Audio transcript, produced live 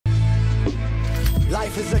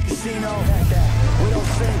Life is a casino. We don't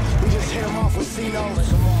sing, we just hit them off with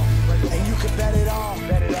C-notes. And you can bet it all.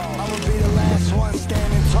 I'ma be the last one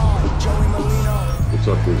standing tall. Joey Molino. What's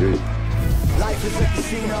up, DG? Life is a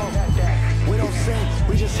casino. We don't sing,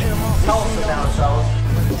 we just hit them off with Tell us about ourselves.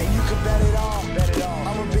 And you can bet it all.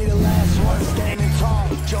 I'ma be the last one standing tall.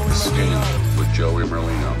 Joey Molino. With Joey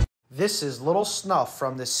Merlino. This is Lil Snuf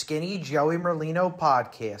from the Skinny Joey Merlino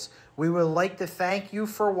podcast. We would like to thank you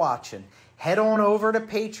for watching. Head on over to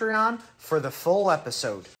Patreon for the full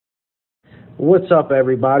episode. What's up,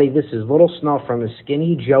 everybody? This is Lil Snuf from the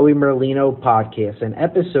Skinny Joey Merlino podcast, and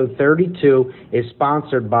episode 32 is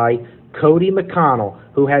sponsored by Cody McConnell,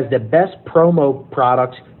 who has the best promo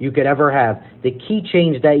products you could ever have. The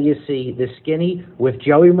keychains that you see, the Skinny with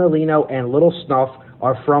Joey Merlino and Lil Snuf,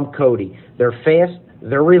 are from Cody. They're fast,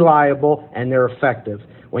 they're reliable, and they're effective.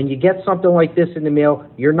 When you get something like this in the mail,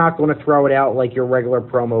 you're not going to throw it out like your regular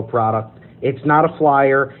promo product. It's not a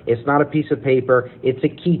flyer. It's not a piece of paper. It's a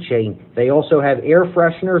keychain. They also have air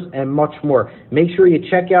fresheners and much more. Make sure you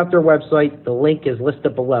check out their website. The link is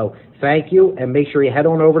listed below. Thank you, and make sure you head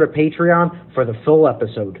on over to Patreon for the full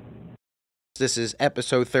episode. This is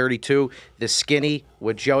episode 32, The Skinny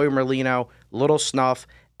with Joey Merlino, Lil Snuf,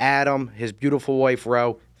 Adam, his beautiful wife,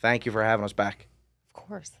 Ro. Thank you for having us back. Of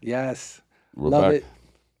course. Yes. We're Love back. it.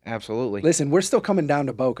 Absolutely. Listen, we're still coming down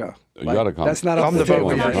to Boca. You gotta come. That's not Come off the to Boca, table.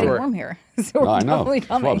 It's yeah, not getting sure. warm here. So No, we're I know. totally Well,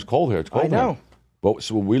 coming. it's cold here. It's cold I know. here. But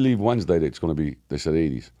so when we leave Wednesday, it's going to be, they said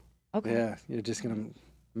 80s. Okay. Yeah, you're just going to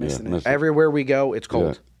miss Yeah, it. miss it. Everywhere we go, it's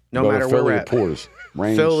cold. Yeah. No Go to matter where Philly, we're it at. pours.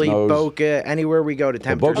 Rain, Philly, snows. Boca, anywhere we go, the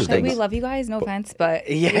temperature's Boca's Okay, nice. we love you guys. No offense, but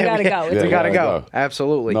Yeah, we gotta go. It's Yeah, we gotta yeah, go. go.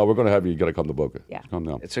 Absolutely. No, we're going to have you. You got to come to Boca. Yeah. Come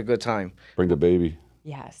down. It's a good time. Bring the baby.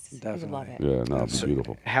 Yes, we would Definitely. love it. Yeah, no, it's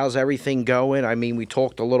beautiful. How's everything going? I mean, we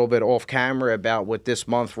talked a little bit off camera about what this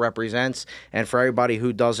month represents. And for everybody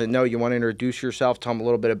who doesn't know, you want to introduce yourself, tell them a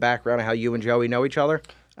little bit of background on how you and Joey know each other?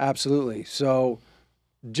 Absolutely. So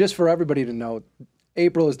just for everybody to know,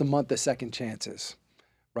 April is the month of second chances,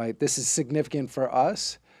 right? This is significant for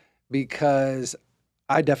us because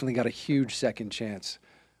I definitely got a huge second chance.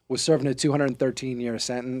 Was serving a 213-year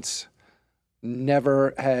sentence.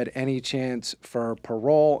 Never had any chance for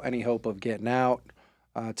parole, any hope of getting out.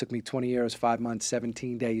 It took me 20 years, 5 months,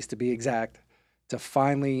 17 days to be exact, to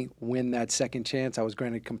finally win that second chance. I was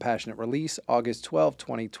granted compassionate release August 12,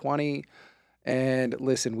 2020. And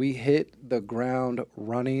listen, we hit the ground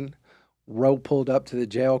running. Ro pulled up to the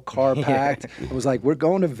jail, car packed. It was like, we're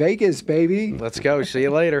going to Vegas, baby. Let's go. See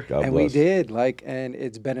you later. God And bless. we did, and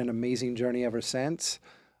it's been an amazing journey ever since.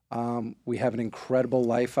 We have an incredible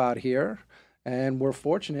life out here, and we're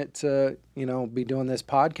fortunate to, be doing this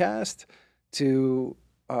podcast to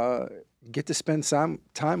get to spend some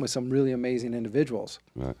time with some really amazing individuals.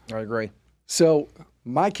 Right. I agree. So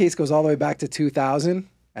my case goes all the way back to 2000,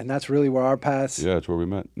 and that's really where our paths. Yeah, that's where we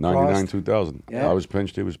met. 99, Crossed. 2000. Yeah. I was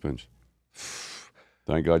pinched. He was pinched.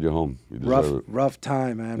 Thank God you're home. You deserve it. Rough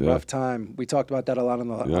time, man. Yeah. Rough time. We talked about that a lot on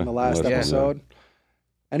the Yeah, last yeah. episode,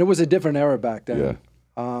 and it was a different era back then. Yeah.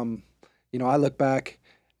 I look back,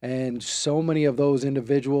 and so many of those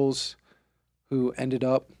individuals who ended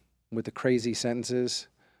up with the crazy sentences,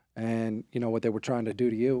 and what they were trying to do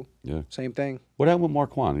to you. Yeah. Same thing. What happened with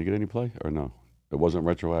Marquand? Did you get any play or no? It wasn't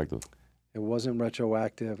retroactive. It wasn't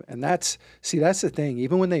retroactive, and that's the thing.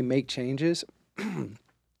 Even when they make changes, and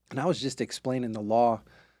I was just explaining the law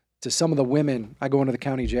to some of the women. I go into the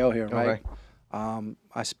county jail here, right? Okay.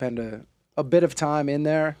 I spend a bit of time in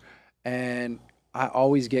there, and I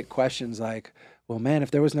always get questions like, well, man,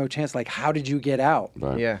 if there was no chance, like, how did you get out?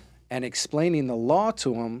 Right. Yeah. And explaining the law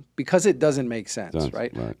to them, because it doesn't make sense,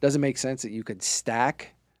 right? Right. Doesn't make sense that you could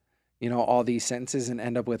stack, all these sentences and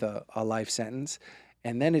end up with a life sentence.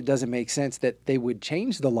 And then it doesn't make sense that they would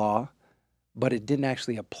change the law, but it didn't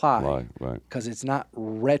actually apply. Right. Because it's not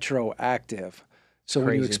retroactive. So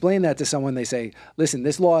when you Crazy. explain that to someone, they say, listen,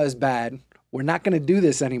 this law is bad. We're not going to do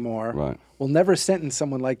this anymore. Right. We'll never sentence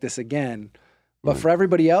someone like this again. But for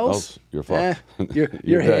everybody else, You're fucked. you're dead.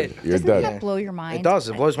 hit. You're Doesn't dead. that blow your mind? It does.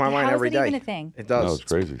 It blows my mind How every is it day. even a thing? It does. No, it's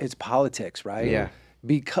crazy. It's politics, right? Yeah.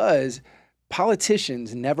 Because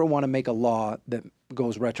politicians never want to make a law that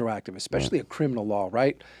goes retroactive, especially a criminal law,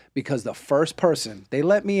 right? Because the first person, they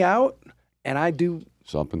let me out and I do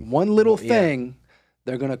Something. one little Yeah. thing,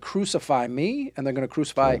 they're going to crucify me and they're going to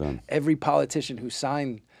crucify them. every politician who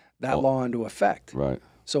signed that law into effect. Right.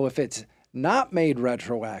 So if it's not made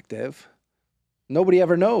retroactive, nobody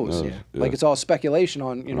ever knows. Yeah. Like it's all speculation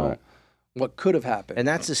on, Right. what could have happened. And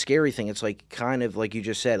that's the scary thing. It's like kind of like you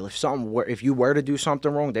just said. If you were to do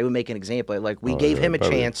something wrong, they would make an example. Like we gave him a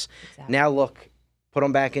better. chance. Exactly. Now look, put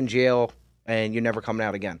him back in jail, and you're never coming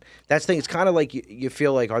out again. That's the thing. It's kind of like you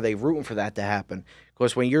feel like, are they rooting for that to happen?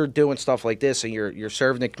 Because when you're doing stuff like this and you're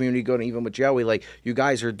serving the community good, and even with Joey, like you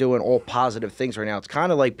guys are doing all positive things right now. It's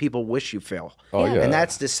kind of like people wish you fail. Oh, yeah. And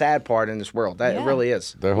that's the sad part in this world. That it really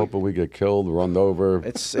is. They're hoping we get killed, run over,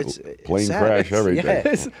 It's plane sad. crash, everything.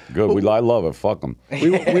 Yeah. Good. I love it. Fuck them. We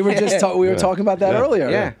were just we were talking about that earlier.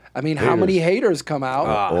 Yeah. I mean, how many haters come out?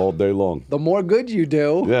 All day long. The more good you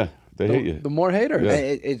do, Yeah. They hate you. the more haters.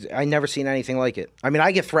 Yeah. I never seen anything like it. I mean,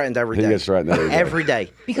 I get threatened every day. He gets threatened every day. Every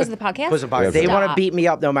day. Because of the podcast? Because of the podcast. They want to beat me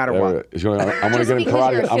up no matter what. I'm going to Just get him because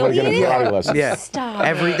karate. you're I'm going to get him affiliated? karate lessons. Yeah. Stop.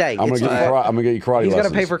 Every day. I'm going to get you karate He's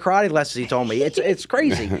lessons. gonna pay for karate lessons. He told me it's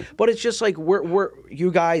crazy, but it's just like we're you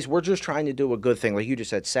guys. We're just trying to do a good thing, like you just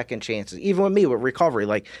said, second chances. Even with me with recovery,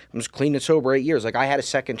 like I'm just clean and sober 8 years. Like I had a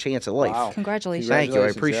second chance at life. Wow. Congratulations. Thank you, I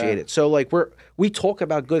Congratulations, appreciate yeah. it. So like we talk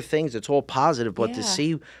about good things. It's all positive, but to Yeah.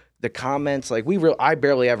 see the comments, like I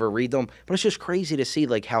barely ever read them, but it's just crazy to see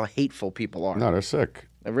like how hateful people are. No, they're sick.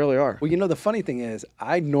 They really are. Well, you know, the funny thing is,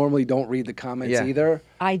 I normally don't read the comments Yeah. either.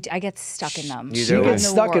 I get stuck in them. You She do? gets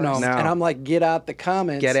I'm the stuck in worst. them, No. and I'm like, get out the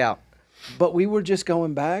comments. Get out. But we were just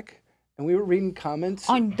going back, and we were reading comments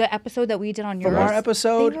On the episode that we did on yours, from our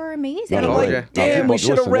episode. they were amazing. And I'm No, like, yeah. damn, No, we people- should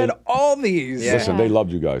have listen, read they- all these. Yeah. Listen, they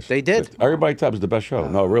loved you guys. They did. Everybody thought it was the best show.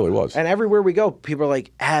 No, it really was. And everywhere we go, people are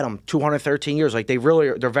like, Adam, 213 years. Like, they're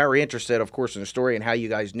very interested, of course, in the story and how you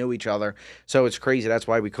guys knew each other. So it's crazy. That's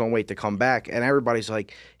why we couldn't wait to come back. And everybody's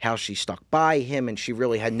like, how she stuck by him and she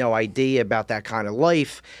really had no idea about that kind of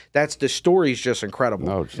life. The story's just incredible.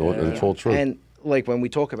 No, it's all true. And like when we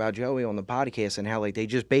talk about Joey on the podcast and how like they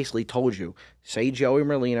just basically told you, say Joey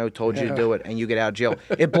Merlino told you to do it and you get out of jail.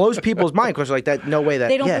 It blows people's mind because like that, no way that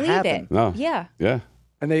They don't believe happened. it. No. Yeah. Yeah.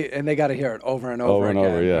 And they got to hear it over and over, Over and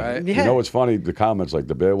again, over, yeah. right? Yeah. You know what's funny? The comments, like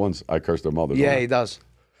the bad ones, I curse their mothers. Yeah, on he it. does.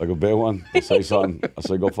 Like a bad one, I'll say something. I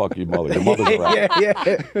say, go fuck your mother. Your mother's a rat.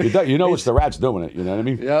 Yeah. You know it's the rats doing it. You know what I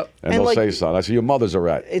mean? Yep. And, And they'll like- say something. I say, your mother's a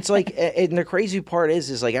rat. It's like, and the crazy part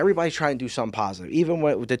is like everybody's trying to do something positive. Even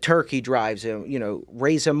with the turkey drives,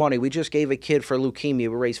 raising money. We just gave a kid for leukemia. We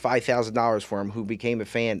raised $5,000 for him, who became a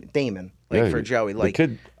fan. Damon, like Yeah, for Joey. the Like,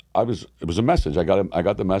 kid, it was a message. I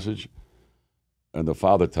got the message, and the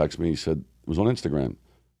father texted me. He said, it was on Instagram,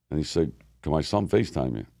 and he said, can my son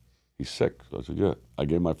FaceTime you? He's sick. So I said, yeah. I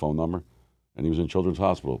gave him my phone number, and he was in Children's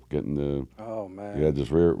Hospital getting the. Oh, man. He had this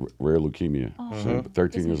rare leukemia. So 13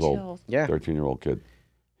 Gives me years old. chills. Yeah. 13-year-old kid.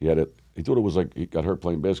 He had it. He thought it was like he got hurt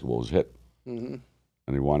playing basketball. It was hit, and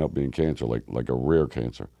he wound up being cancer, like a rare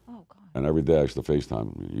cancer. Oh God. And every day I used to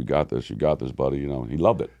FaceTime him. You got this, buddy. He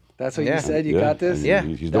loved it. That's what Yeah. you said? You Yeah. got this? And Yeah.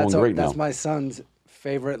 he's doing great now. That's my son's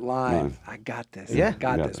favorite line. Line. I got this. Yeah. I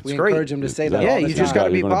got Yeah. this. It's We great. encourage him to say that Yeah, all the you just time.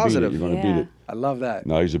 gotta be You're gonna beat it. positive. You're going to Yeah. beat it. I love that.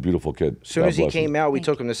 No, he's a beautiful kid. as soon God as he bless him. came out, we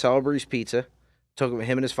took him to Celebrity's Pizza. Took him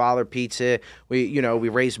and his father pizza. We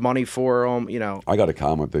raised money for him. I got a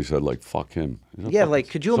comment. They said, like, fuck him. I said, Yeah, "Fuck like,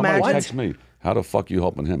 it." could you Somebody imagine- text me, how the fuck you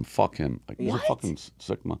helping him? Fuck him. Like, he's a What? fucking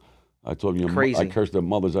sick man. I told you, Crazy. I cursed their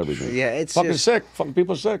mothers, everything. Yeah, it's fucking just- sick. Fucking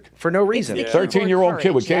people are sick. for no reason. It's the 13-year-old kid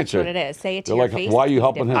with courage. cancer. That's what it is. Say it to They're your like, face. why are you It's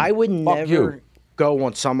helping him? I would Fuck never you. go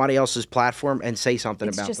on somebody else's platform and say something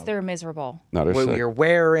It's about just them. they're miserable. No, they're What sick. you're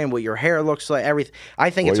wearing, what your hair looks like, everything. I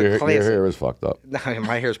think Well, it's a your classic. hair is fucked up.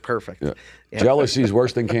 My hair's perfect. Yeah. Jealousy is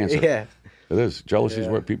worse than cancer. Yeah. It is. Jealousy is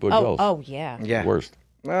where people are Oh, jealous. oh yeah. Yeah. Worst.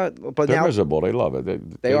 But They're now miserable. They love it.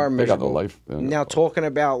 they are They got no miserable. life. Now talking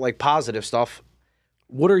about like positive stuff,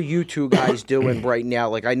 what are you two guys doing right now?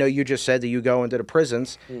 Like I know you just said that you go into the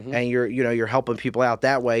prisons and you're helping people out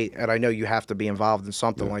that way, and I know you have to be involved in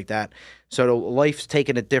something like that. So the life's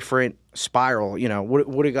taking a different spiral.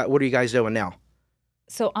 What are you guys doing now?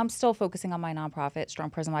 So I'm still focusing on my nonprofit, Strong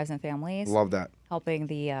Prison Wives and Families, Love that. helping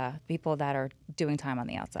the people that are doing time on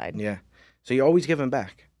the outside. Yeah. So you're always giving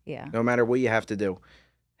back, Yeah. no matter what you have to do.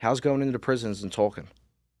 How's going into the prisons and talking?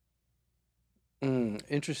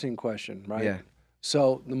 Interesting question, right? Yeah.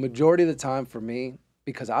 So the majority of the time for me,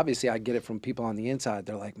 because obviously I get it from people on the inside,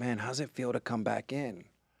 they're like, man, how's it feel to come back in?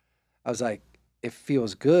 I was like, it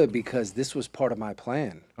feels good because this was part of my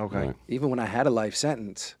plan. Okay. Right. Even when I had a life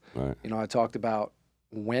sentence, Right. I talked about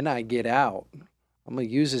when I get out, I'm going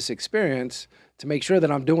to use this experience to make sure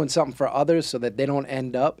that I'm doing something for others so that they don't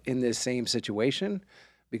end up in this same situation,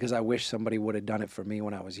 because I wish somebody would have done it for me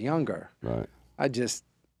when I was younger. Right. I just,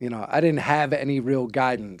 I didn't have any real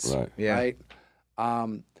guidance. Right. Yeah. Right.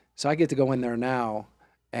 So I get to go in there now,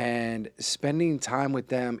 and spending time with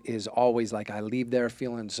them is always like I leave there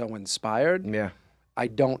feeling so inspired. Yeah. I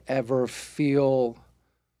don't ever feel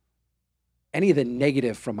any of the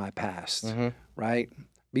negative from my past, right?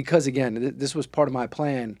 Because again, this was part of my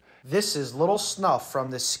plan, This is Lil Snuf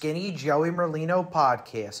from the Skinny Joey Merlino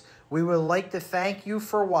podcast. We would like to thank you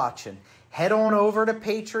for watching. Head on over to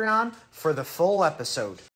Patreon for the full episode.